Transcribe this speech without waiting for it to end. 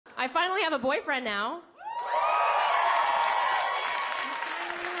I finally have a boyfriend now.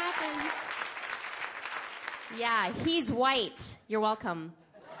 Yeah, he's white. You're welcome.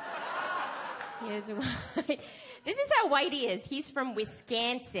 He is white. This is how white he is. He's from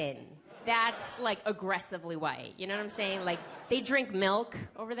Wisconsin. That's like aggressively white. You know what I'm saying? Like they drink milk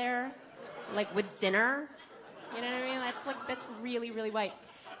over there, like with dinner. You know what I mean? That's really, really white.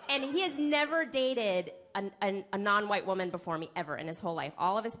 And he has never dated a non-white woman before me ever in his whole life.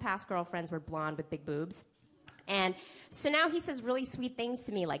 All of his past girlfriends were blonde with big boobs. And so now he says really sweet things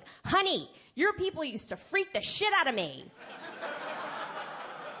to me like, honey, your people used to freak the shit out of me.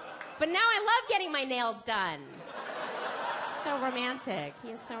 But now I love getting my nails done. So romantic.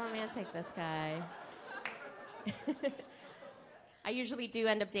 He is so romantic, this guy. I usually do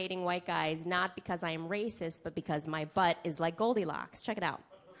end up dating white guys, not because I am racist, but because my butt is like Goldilocks. Check it out.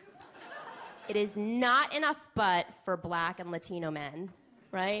 It is not enough butt for black and Latino men,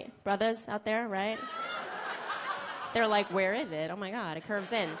 right? Brothers out there, right? They're like, where is it? Oh my God, it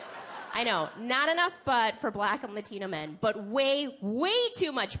curves in. I know, not enough butt for black and Latino men, but way, way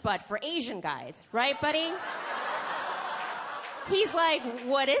too much butt for Asian guys, right, buddy? He's like,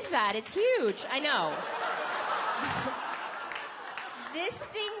 what is that? It's huge. I know. This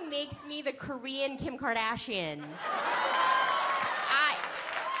thing makes me the Korean Kim Kardashian.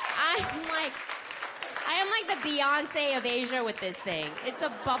 I am like the Beyonce of Asia with this thing. It's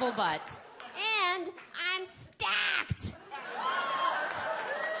a bubble butt. And I'm stacked.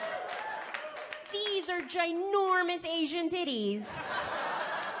 These are ginormous Asian titties.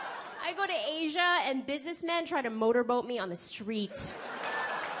 I go to Asia and businessmen try to motorboat me on the street.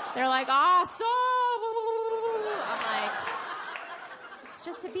 They're like, so. I'm like, it's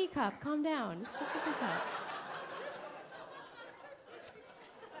just a B cup. Calm down. It's just a B cup.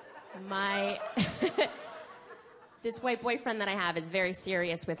 This white boyfriend that I have is very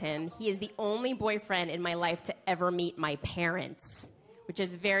serious with him. He is the only boyfriend in my life to ever meet my parents, which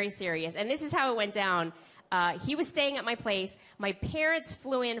is very serious. And this is how it went down. He was staying at my place. My parents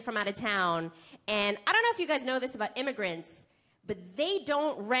flew in from out of town. And I don't know if you guys know this about immigrants, but they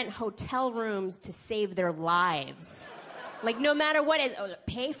don't rent hotel rooms to save their lives. Like, no matter what,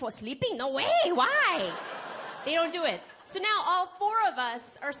 pay for sleeping? No way. Why? They don't do it. So now all four of us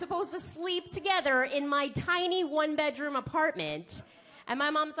are supposed to sleep together in my tiny one-bedroom apartment. And my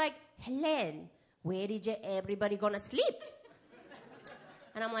mom's like, Helen, where did everybody gonna sleep?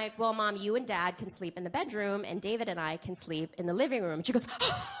 And I'm like, well, Mom, you and Dad can sleep in the bedroom, and David and I can sleep in the living room. And she goes, oh, my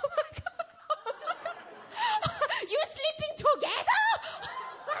God. Oh, my God. You sleeping together?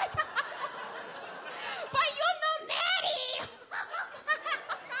 Oh, my God. But you're not married.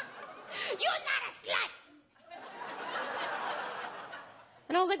 You're not a slut.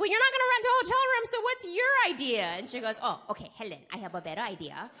 And I was like, well, you're not going to rent a hotel room, so what's your idea? And she goes, oh, okay, Helen, I have a better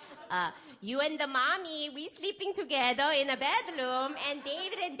idea. You and the mommy, we sleeping together in a bedroom, and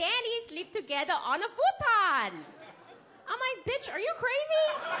David and Danny sleep together on a futon. I'm like, bitch, are you crazy?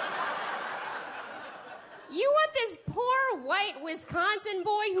 You want this poor white Wisconsin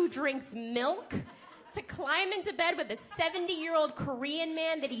boy who drinks milk to climb into bed with a 70-year-old Korean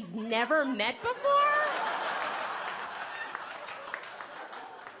man that he's never met before?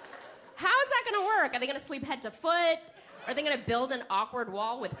 How's that gonna work? Are they gonna sleep head to foot? Are they gonna build an awkward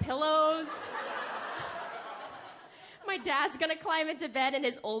wall with pillows? My dad's gonna climb into bed in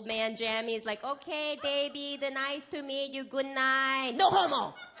his old man jammies, He's like, okay, baby, nice to meet you, good night. No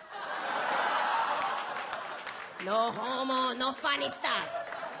homo! No homo, no funny stuff.